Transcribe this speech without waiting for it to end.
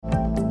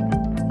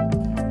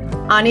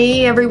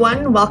Ani,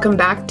 everyone. Welcome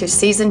back to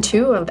Season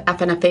 2 of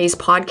FNFA's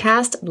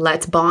podcast,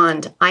 Let's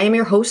Bond. I am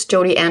your host,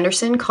 Jody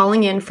Anderson,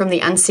 calling in from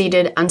the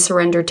unceded,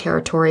 unsurrendered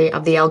territory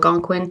of the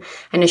Algonquin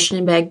and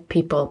Anishinaabe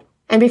people.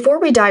 And before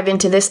we dive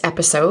into this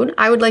episode,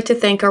 I would like to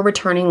thank our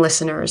returning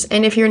listeners.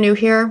 And if you're new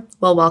here,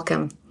 well,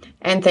 welcome.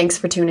 And thanks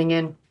for tuning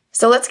in.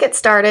 So let's get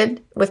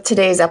started with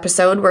today's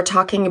episode. We're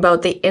talking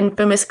about the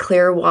infamous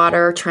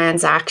Clearwater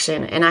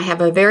transaction. And I have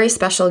a very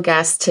special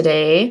guest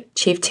today,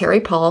 Chief Terry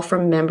Paul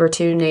from Member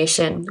 2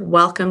 Nation.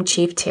 Welcome,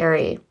 Chief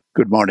Terry.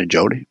 Good morning,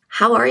 Jody.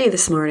 How are you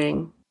this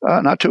morning?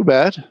 Not too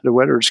bad. The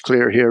weather is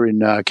clear here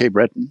in Cape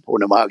Breton,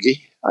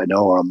 Onamagi. I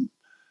know I'm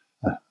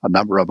a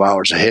number of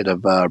hours ahead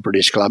of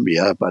British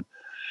Columbia, but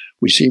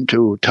we seem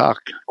to talk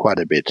quite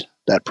a bit,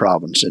 that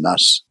province and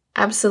us.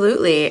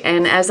 Absolutely.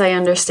 And as I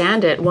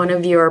understand it, one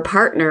of your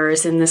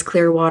partners in this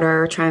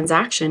Clearwater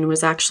transaction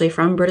was actually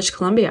from British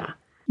Columbia.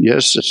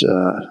 Yes, it's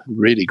a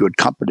really good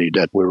company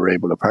that we were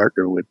able to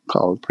partner with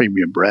called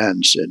Premium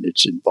Brands, and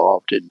it's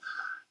involved in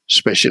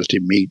specialty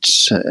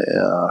meats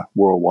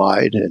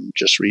worldwide and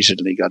just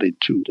recently got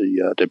into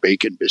the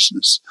bacon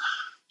business.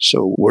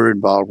 So we're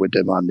involved with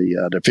them on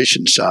the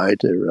fishing side.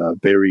 They're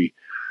very,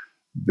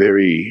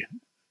 very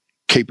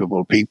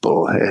capable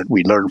people, and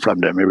we learn from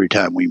them every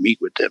time we meet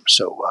with them.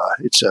 So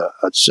it's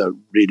a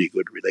really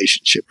good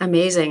relationship.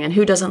 Amazing. And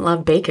who doesn't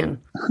love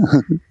bacon?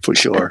 For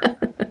sure.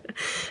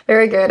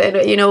 Very good.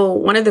 And, you know,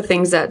 one of the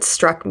things that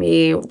struck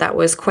me that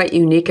was quite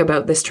unique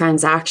about this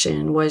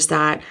transaction was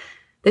that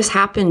this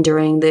happened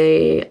during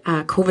the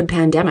COVID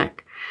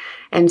pandemic.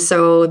 And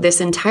so this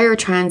entire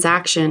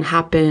transaction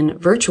happened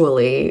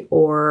virtually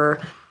or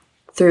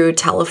through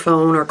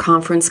telephone or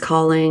conference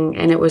calling,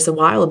 and it was a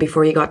while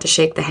before you got to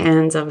shake the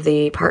hands of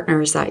the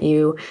partners that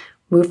you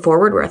moved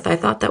forward with. I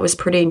thought that was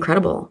pretty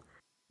incredible.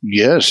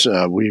 Yes,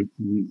 we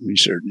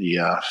certainly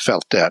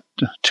felt that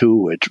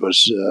too. It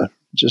was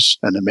just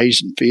an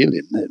amazing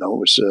feeling. You know, it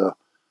was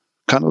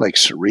kind of like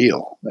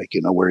surreal, like,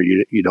 you know, where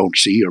you don't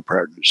see your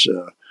partners.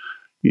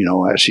 You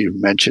know, as you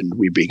mentioned,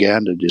 we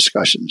began the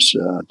discussions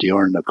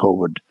during the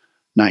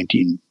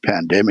COVID-19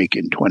 pandemic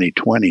in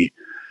 2020.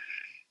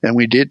 And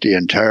we did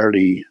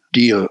the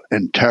deal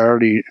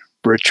entirely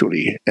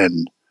virtually,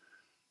 and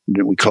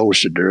we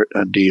closed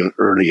the deal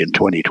early in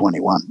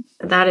 2021.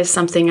 That is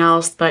something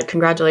else, but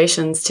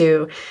congratulations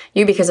to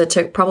you, because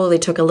it probably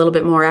took a little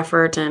bit more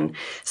effort. And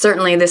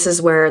certainly this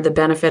is where the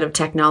benefit of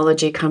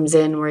technology comes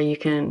in, where you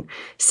can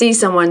see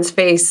someone's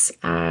face,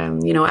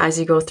 you know, as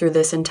you go through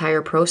this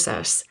entire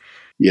process.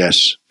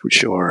 Yes, for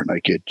sure.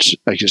 Like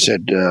you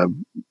said,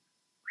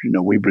 you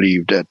know, we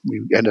believe that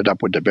we ended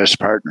up with the best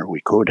partner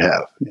we could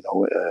have, you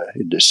know,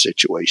 in this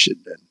situation.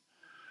 And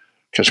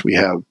because we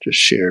have just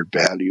shared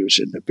values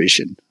and the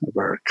vision of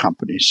our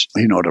companies.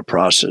 You know, the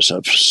process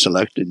of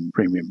selecting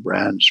Premium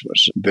Brands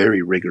was a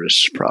very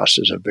rigorous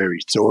process, a very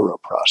thorough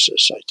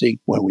process. I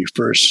think when we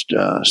first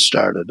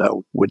started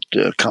out with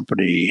the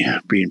company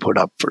being put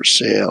up for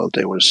sale,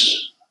 there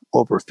was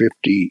over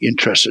 50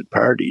 interested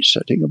parties.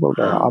 I think about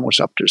almost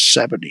up to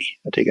 70,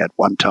 I think, at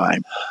one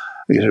time.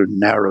 We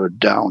narrowed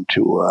down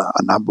to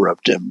a number of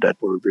them that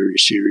were very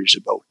serious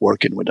about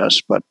working with us.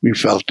 But we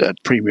felt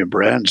that Premium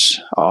Brands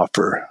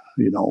offer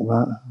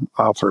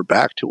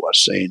back to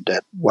us, saying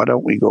that why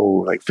don't we go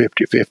like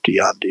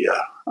 50-50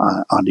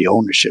 on the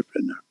ownership,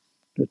 and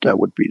that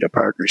would be the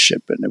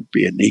partnership, and it would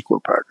be an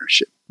equal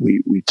partnership.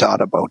 We thought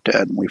about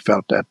that, and we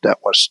felt that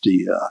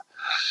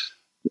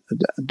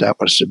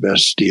was the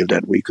best deal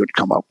that we could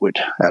come up with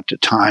at the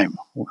time.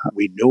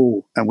 We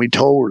knew, and we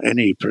told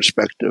any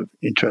prospective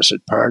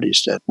interested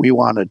parties that we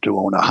wanted to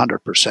own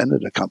 100%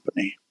 of the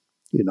company,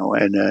 you know,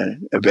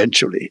 and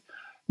eventually,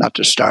 not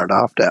to start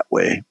off that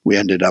way, we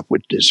ended up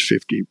with this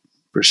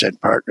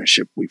 50%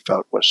 partnership we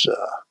felt was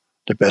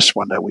the best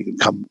one that we can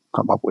come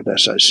up with,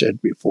 as I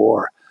said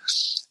before.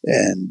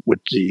 And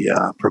with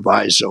the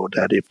proviso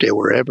that if they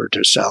were ever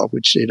to sell,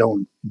 which they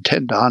don't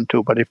intend on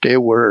to, but if they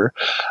were,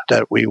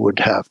 that we would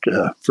have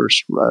the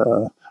first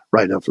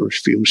right of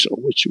refusal,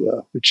 which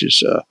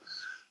is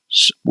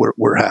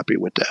we're happy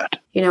with that.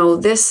 You know,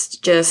 this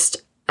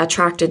just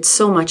attracted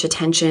so much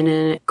attention,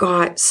 and it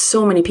got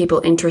so many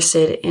people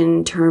interested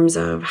in terms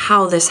of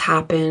how this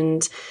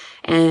happened,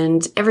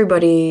 and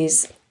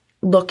everybody's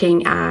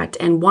looking at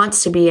and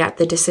wants to be at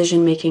the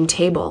decision-making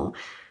table.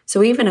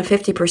 So even a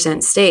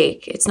 50%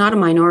 stake, it's not a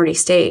minority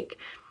stake.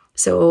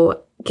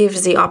 So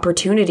gives the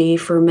opportunity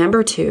for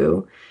Member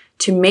 2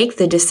 to make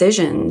the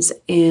decisions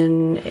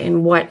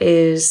in what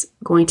is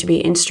going to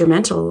be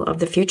instrumental of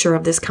the future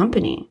of this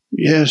company.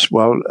 Yes,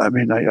 well, I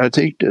mean, I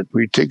think that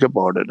we think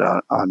about it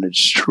on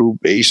its true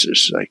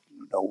basis, like,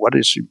 you know, what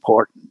is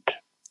important,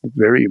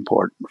 very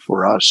important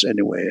for us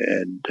anyway,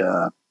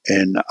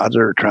 and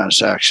other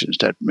transactions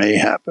that may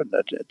happen,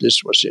 that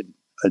this was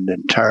an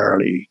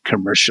entirely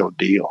commercial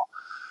deal.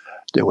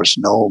 There was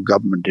no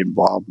government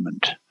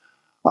involvement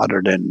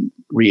other than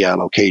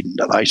reallocating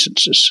the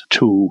licenses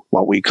to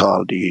what we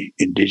call the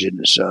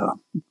Indigenous,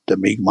 the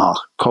Mi'kmaq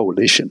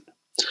Coalition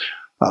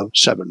of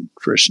 7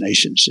 First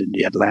Nations in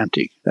the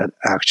Atlantic that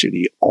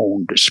actually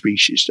own the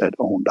species, that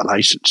own the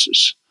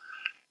licenses.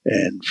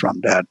 And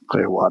from that,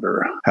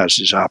 Clearwater has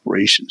his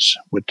operations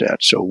with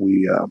that. So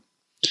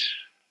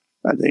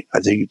I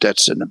think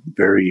that's a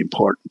very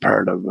important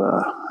part of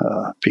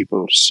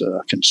people's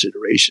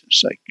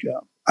considerations. Like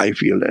I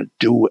feel that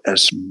do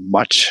as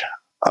much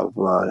of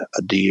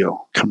a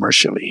deal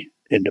commercially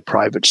in the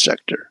private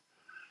sector.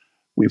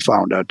 We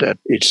found out that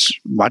it's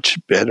much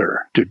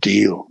better to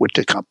deal with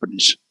the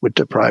companies, with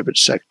the private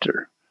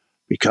sector,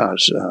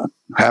 because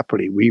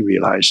happily we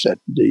realized that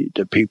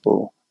the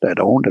people that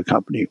owned the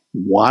company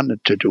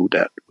wanted to do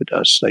that with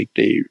us. Like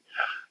they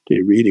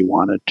really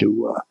wanted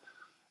to,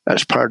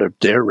 as part of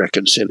their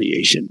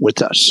reconciliation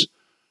with us,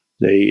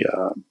 they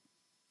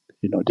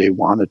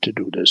wanted to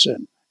do this,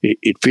 and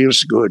it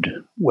feels good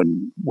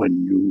when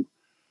you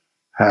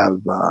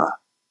have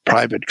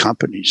private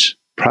companies,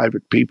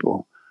 private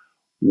people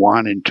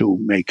wanting to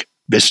make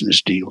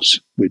business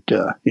deals with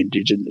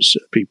Indigenous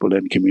people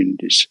and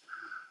communities.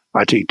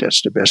 I think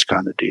that's the best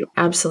kind of deal.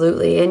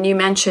 Absolutely. And you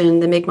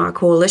mentioned the Mi'kmaq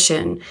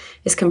Coalition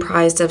is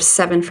comprised of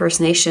 7 First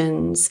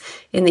Nations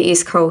in the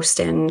East Coast.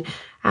 And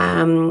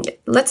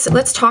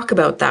let's talk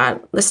about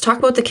that. Let's talk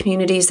about the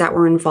communities that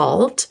were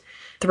involved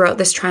throughout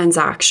this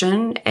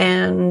transaction.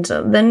 And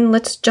then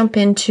let's jump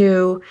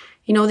into,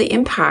 the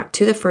impact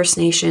to the First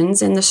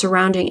Nations and the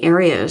surrounding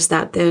areas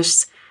that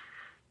this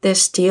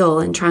deal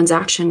and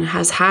transaction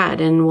has had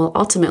and will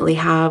ultimately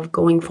have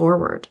going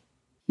forward.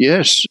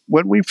 Yes.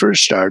 When we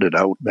first started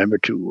out, remember,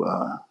 to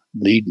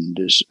leading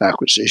this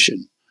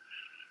acquisition,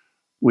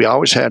 we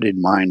always had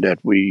in mind that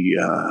we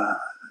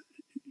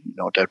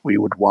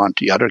would want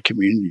the other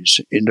communities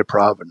in the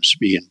province to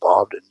be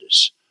involved in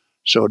this.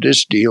 So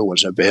this deal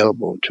was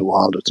available to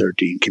all the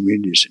 13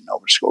 communities in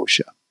Nova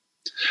Scotia.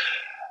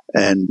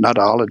 And not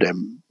all of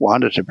them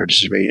wanted to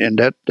participate, and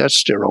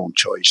that's their own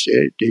choice.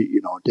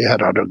 They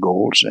had other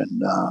goals,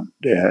 and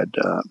they had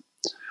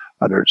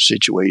other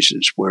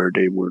situations where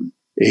they weren't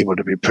able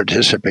to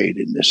participate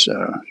in this.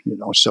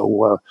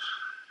 So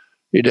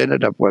it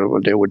ended up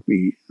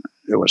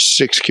there was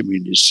 6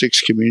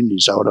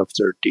 communities out of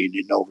 13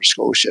 in Nova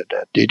Scotia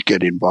that did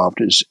get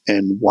involved,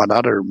 and one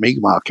other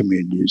Mi'kmaq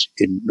community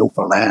in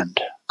Newfoundland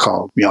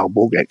called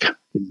Mi'kmaq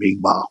in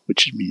Mi'kmaq,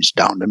 which means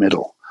down the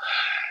middle.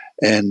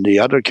 And the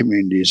other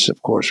communities,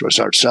 of course, was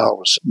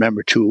ourselves,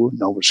 Member 2,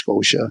 Nova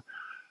Scotia,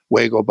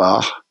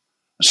 Wagobah,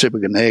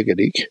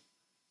 Sipekne'katik,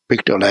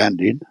 Pictou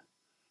Landing,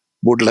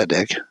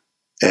 Woodladek,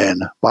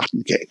 and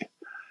Bottonkeg.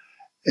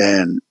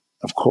 And,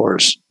 of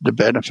course, the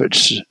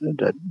benefits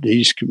that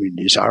these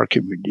communities, our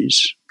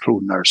communities,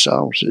 including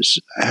ourselves,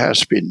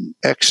 has been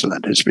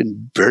excellent. It's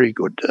been very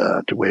good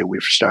the way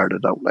we've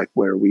started out, like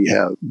where we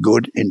have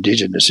good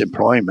Indigenous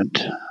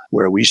employment,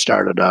 where we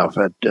started off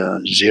at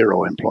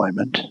 0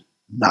 employment.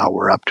 Now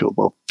we're up to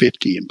about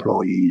 50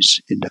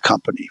 employees in the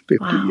company,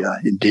 50 Wow.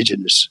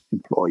 Indigenous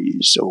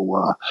employees.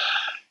 So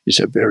it's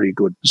a very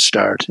good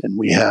start. And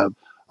we have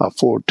a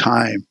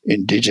full-time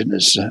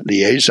Indigenous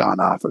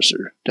liaison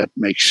officer that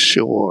makes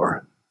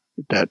sure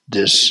that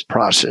this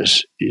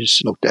process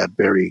is looked at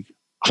very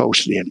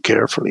closely and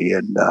carefully.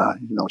 And,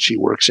 she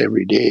works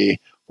every day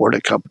for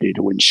the company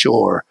to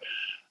ensure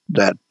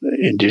that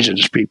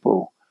Indigenous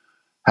people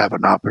have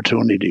an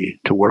opportunity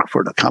to work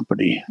for the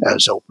company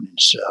as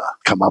openings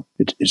come up.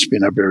 It's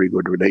been a very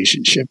good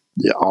relationship.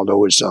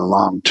 Although it's a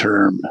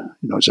long-term,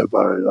 it's a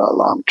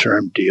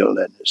long-term deal,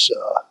 and it's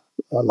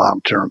a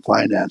long-term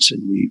finance,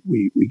 and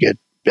we get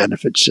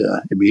benefits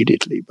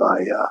immediately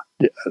by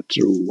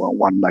through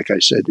one, like I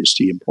said, is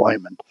the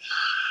employment.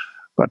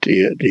 But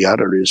the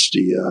other is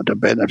the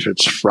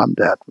benefits from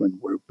that when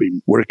we've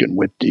been working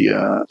with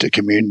the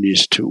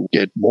communities to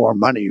get more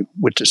money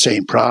with the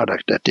same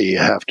product that they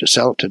have to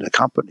sell to the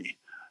company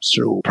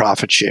through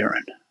profit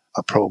sharing,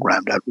 a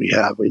program that we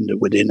have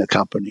within the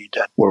company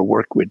that will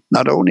work with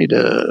not only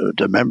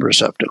the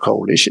members of the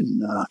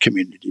coalition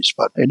communities,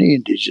 but any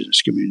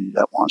Indigenous community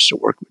that wants to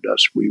work with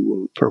us. We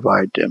will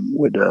provide them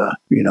with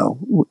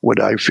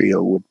what I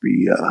feel would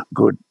be a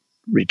good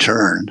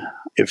return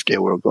if they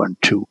were going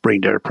to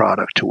bring their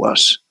product to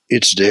us.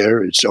 It's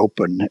there, it's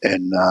open,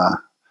 and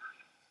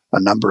a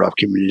number of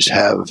communities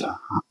have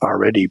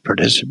already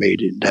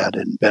participated in that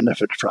and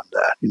benefit from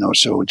that.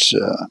 So it's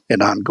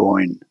an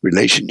ongoing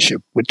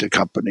relationship with the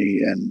company,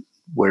 and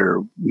where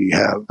we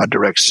have a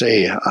direct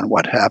say on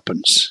what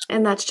happens.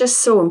 And that's just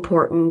so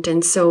important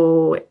and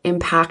so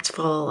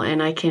impactful.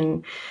 And I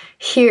can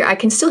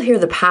still hear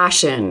the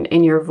passion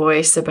in your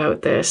voice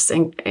about this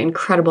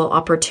incredible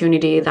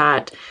opportunity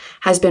that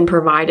has been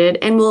provided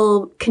and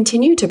will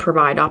continue to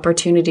provide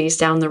opportunities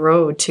down the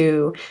road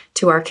to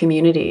our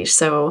community.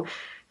 So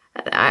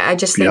I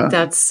just think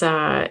that's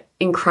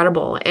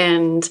incredible.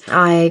 And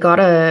I got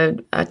a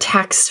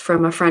text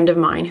from a friend of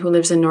mine who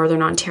lives in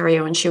Northern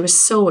Ontario, and she was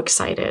so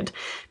excited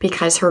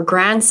because her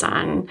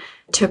grandson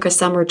took a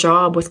summer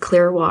job with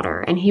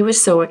Clearwater, and he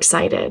was so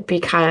excited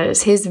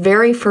because his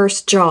very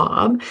first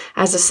job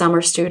as a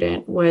summer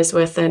student was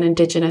with an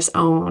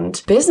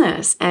Indigenous-owned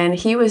business, and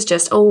he was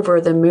just over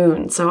the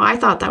moon. So I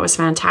thought that was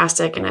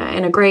fantastic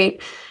and a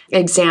great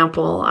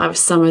example of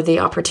some of the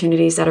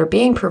opportunities that are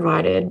being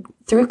provided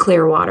through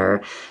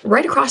Clearwater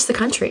right across the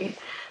country.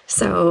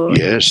 So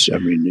yes, I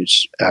mean,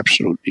 it's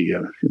absolutely,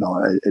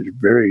 it's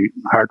very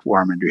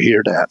heartwarming to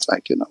hear that,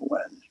 and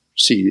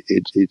see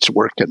it's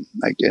working,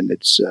 and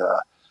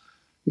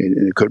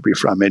it could be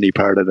from any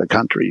part of the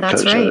country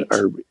that's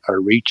because right.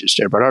 our reach is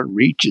there. But our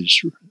reach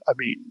is, I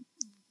mean,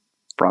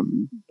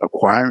 from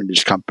acquiring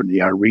this company,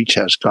 our reach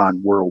has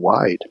gone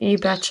worldwide. You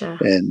betcha.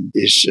 And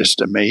it's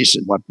just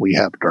amazing what we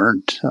have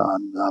learned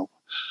on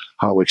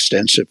how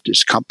extensive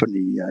this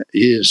company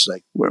is,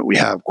 like where we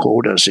have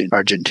quotas in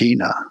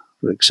Argentina,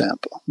 for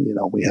example.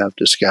 We have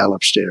the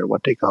scallops there,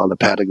 what they call the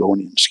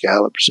Patagonian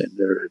scallops, and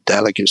they're a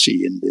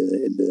delicacy in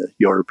the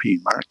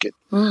European market.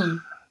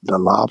 Mm. The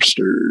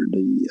lobster,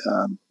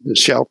 the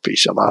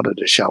shellfish, a lot of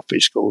the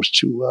shellfish goes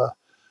to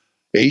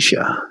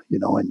Asia,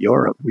 in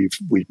Europe.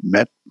 We've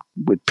met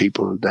with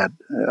people that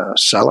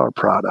sell our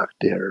product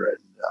there, and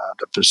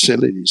the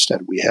facilities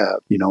that we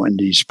have, in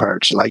these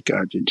parts like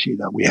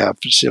Argentina. We have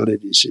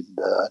facilities in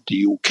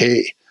the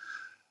UK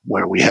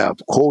where we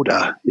have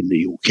quota in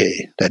the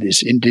UK that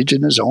is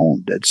indigenous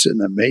owned. That's an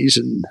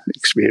amazing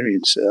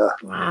experience.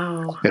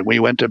 Wow. And we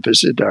went to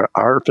visit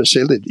our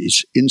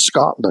facilities in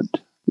Scotland.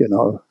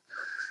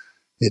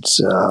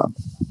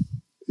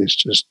 It's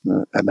just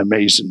an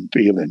amazing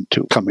feeling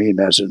to come in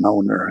as an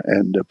owner,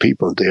 and the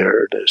people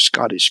there, the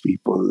Scottish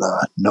people,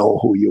 know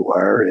who you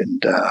are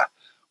and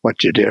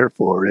what you're there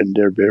for, and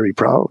they're very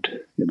proud,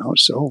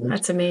 so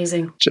that's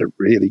amazing. It's a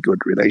really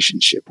good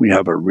relationship. We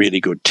have a really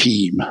good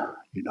team.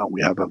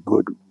 We have a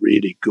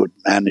really good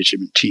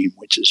management team,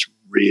 which is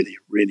really,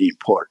 really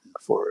important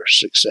for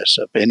success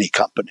of any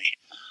company.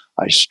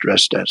 I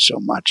stress that so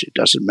much. It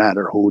doesn't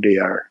matter who they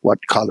are,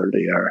 what color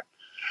they are,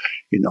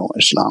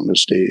 as long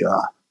as they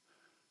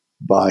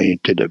buy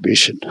into the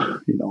vision,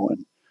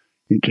 and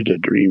into the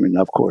dream. And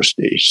of course,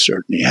 they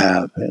certainly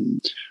have.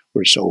 And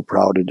we're so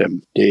proud of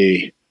them.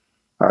 They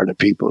are the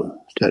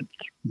people that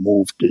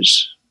move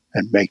this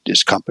and make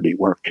this company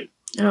work.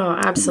 Oh,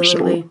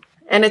 absolutely.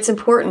 And it's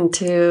important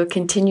to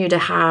continue to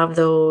have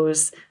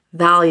those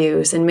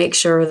values and make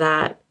sure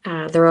that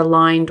they're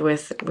aligned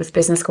with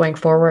business going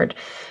forward.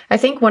 I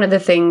think one of the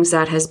things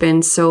that has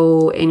been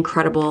so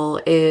incredible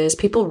is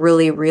people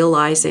really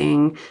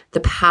realizing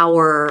the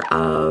power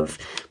of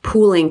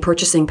pooling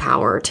purchasing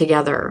power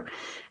together.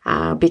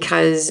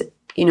 Because,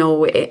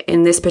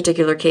 in this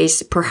particular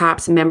case,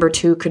 perhaps member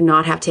two could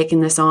not have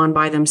taken this on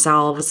by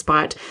themselves.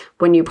 But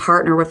when you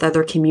partner with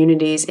other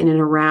communities in and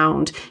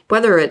around,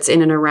 whether it's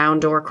in and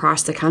around or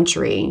across the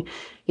country,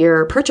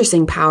 your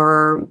purchasing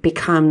power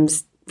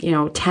becomes,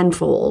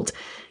 tenfold,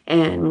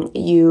 and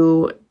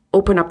you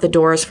open up the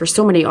doors for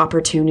so many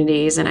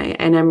opportunities. And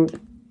I'm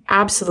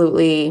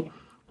absolutely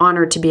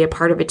honored to be a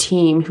part of a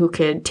team who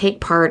could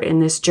take part in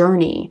this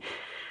journey.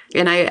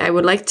 And I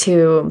would like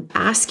to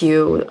ask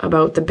you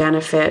about the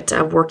benefit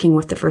of working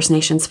with the First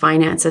Nations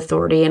Finance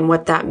Authority and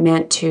what that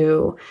meant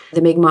to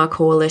the Mi'kmaq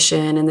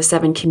Coalition and the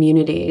 7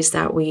 communities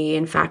that we,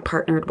 in fact,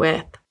 partnered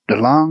with. The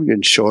long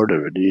and short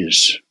of it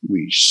is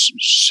we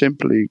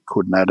simply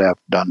could not have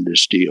done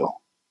this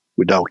deal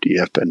without the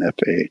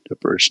FNFA, the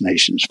First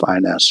Nations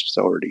Finance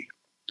Authority.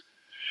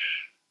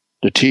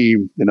 The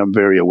team, and I'm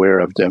very aware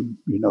of them,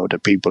 the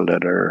people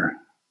that are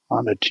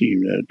on the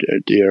team,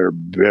 they are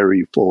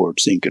very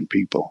forward-thinking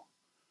people.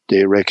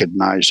 They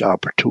recognize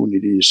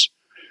opportunities,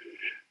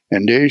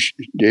 and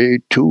they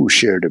too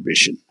share the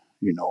vision,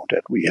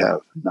 that we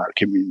have in our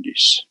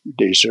communities.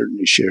 They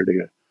certainly share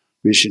the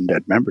vision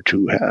that Member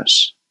 2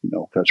 has,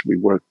 because we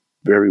work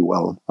very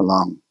well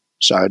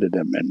alongside of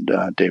them, and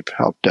they've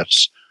helped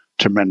us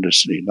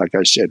tremendously. Like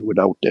I said,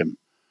 without them,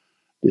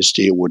 this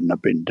deal wouldn't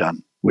have been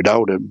done.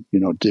 Without them,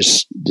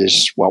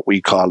 this what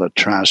we call a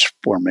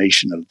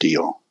transformational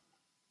deal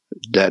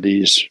that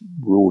is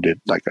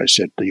rooted, like I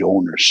said, the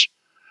owners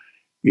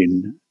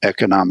in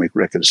economic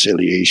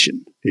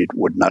reconciliation. It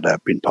would not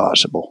have been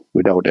possible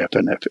without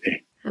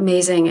FNFA.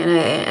 Amazing.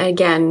 And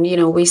again,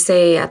 we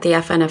say at the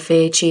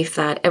FNFA, Chief,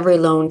 that every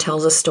loan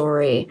tells a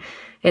story.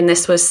 And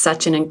this was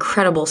such an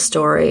incredible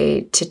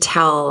story to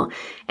tell.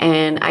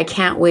 And I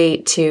can't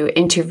wait to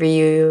interview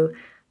you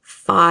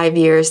 5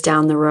 years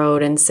down the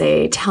road and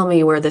say, tell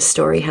me where this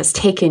story has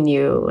taken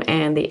you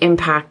and the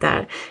impact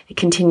that it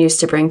continues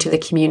to bring to the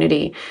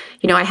community.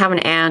 I have an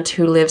aunt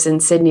who lives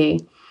in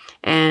Sydney.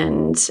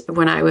 And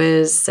when I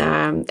was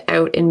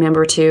out in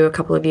Member 2 a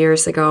couple of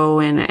years ago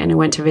and I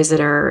went to visit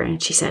her,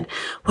 and she said,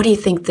 what do you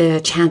think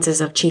the chances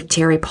of Chief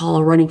Terry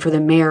Paul running for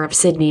the mayor of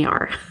Sydney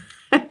are?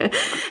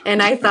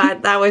 And I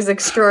thought that was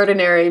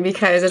extraordinary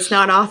because it's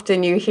not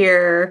often you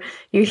hear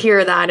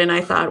that. And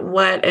I thought,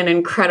 what an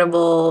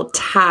incredible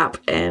tap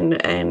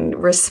and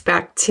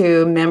respect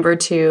to Member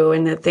 2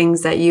 and the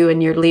things that you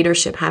and your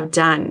leadership have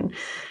done.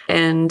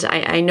 And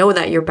I know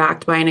that you're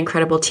backed by an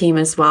incredible team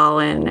as well.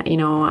 And,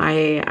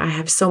 I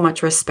have so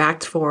much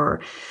respect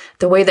for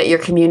the way that your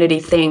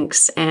community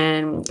thinks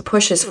and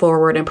pushes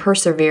forward and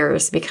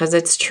perseveres, because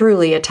it's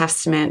truly a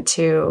testament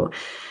to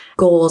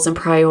goals and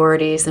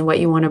priorities and what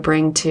you want to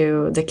bring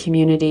to the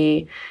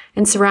community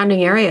and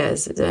surrounding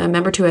areas.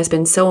 Member 2 has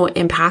been so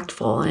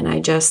impactful, and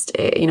I just,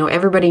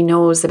 everybody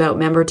knows about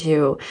Member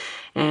 2.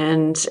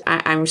 And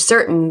I'm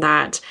certain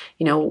that,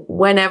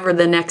 whenever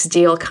the next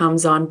deal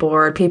comes on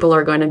board, people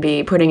are going to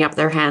be putting up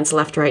their hands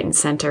left, right, and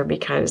center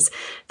because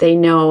they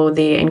know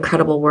the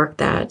incredible work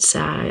that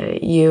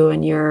you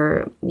and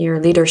your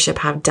leadership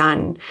have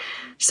done.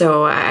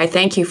 So I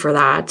thank you for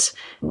that.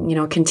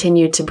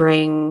 Continue to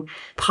bring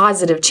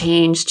positive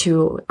change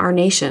to our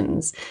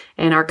nations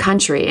and our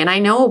country. And I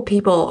know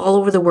people all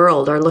over the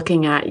world are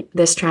looking at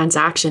this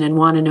transaction and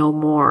want to know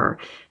more.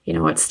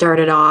 It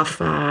started off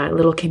a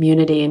little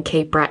community in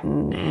Cape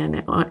Breton and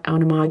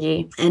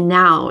Onamagi, and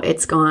now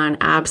it's gone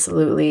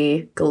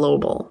absolutely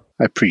global.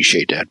 I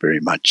appreciate that very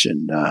much,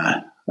 and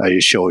I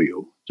assure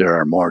you there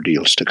are more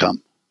deals to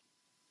come.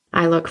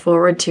 I look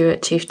forward to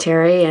it, Chief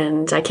Terry,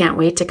 and I can't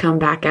wait to come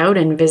back out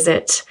and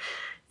visit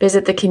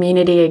the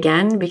community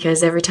again,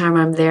 because every time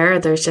I'm there,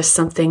 there's just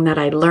something that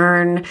I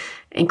learn,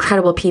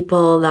 incredible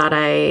people that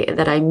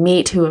I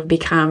meet who have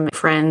become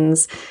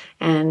friends.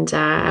 And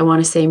I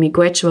want to say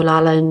miigwech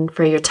walalan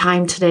for your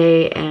time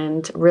today,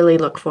 and really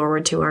look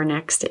forward to our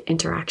next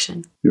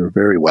interaction. You're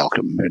very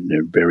welcome, and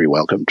you're very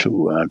welcome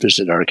to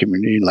visit our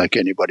community like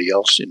anybody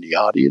else in the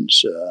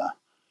audience.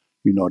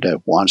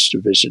 That wants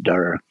to visit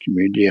our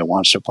community and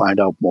wants to find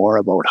out more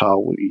about how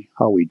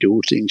we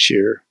do things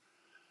here.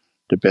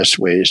 The best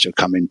way is to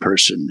come in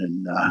person,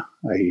 and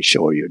I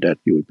assure you that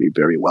you would be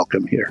very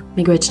welcome here.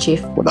 Miigwech,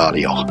 Chief.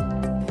 Waladio.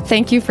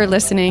 Thank you for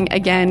listening.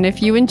 Again,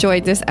 if you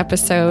enjoyed this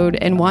episode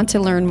and want to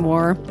learn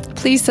more,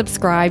 please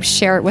subscribe,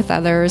 share it with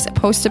others,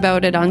 post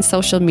about it on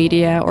social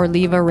media, or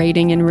leave a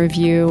rating and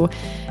review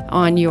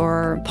on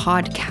your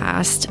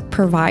podcast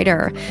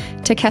provider.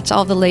 To catch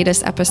all the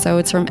latest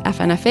episodes from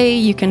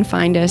FNFA, you can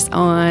find us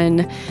on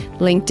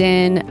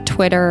LinkedIn,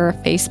 Twitter,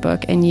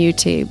 Facebook, and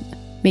YouTube.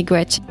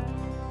 Miigwech.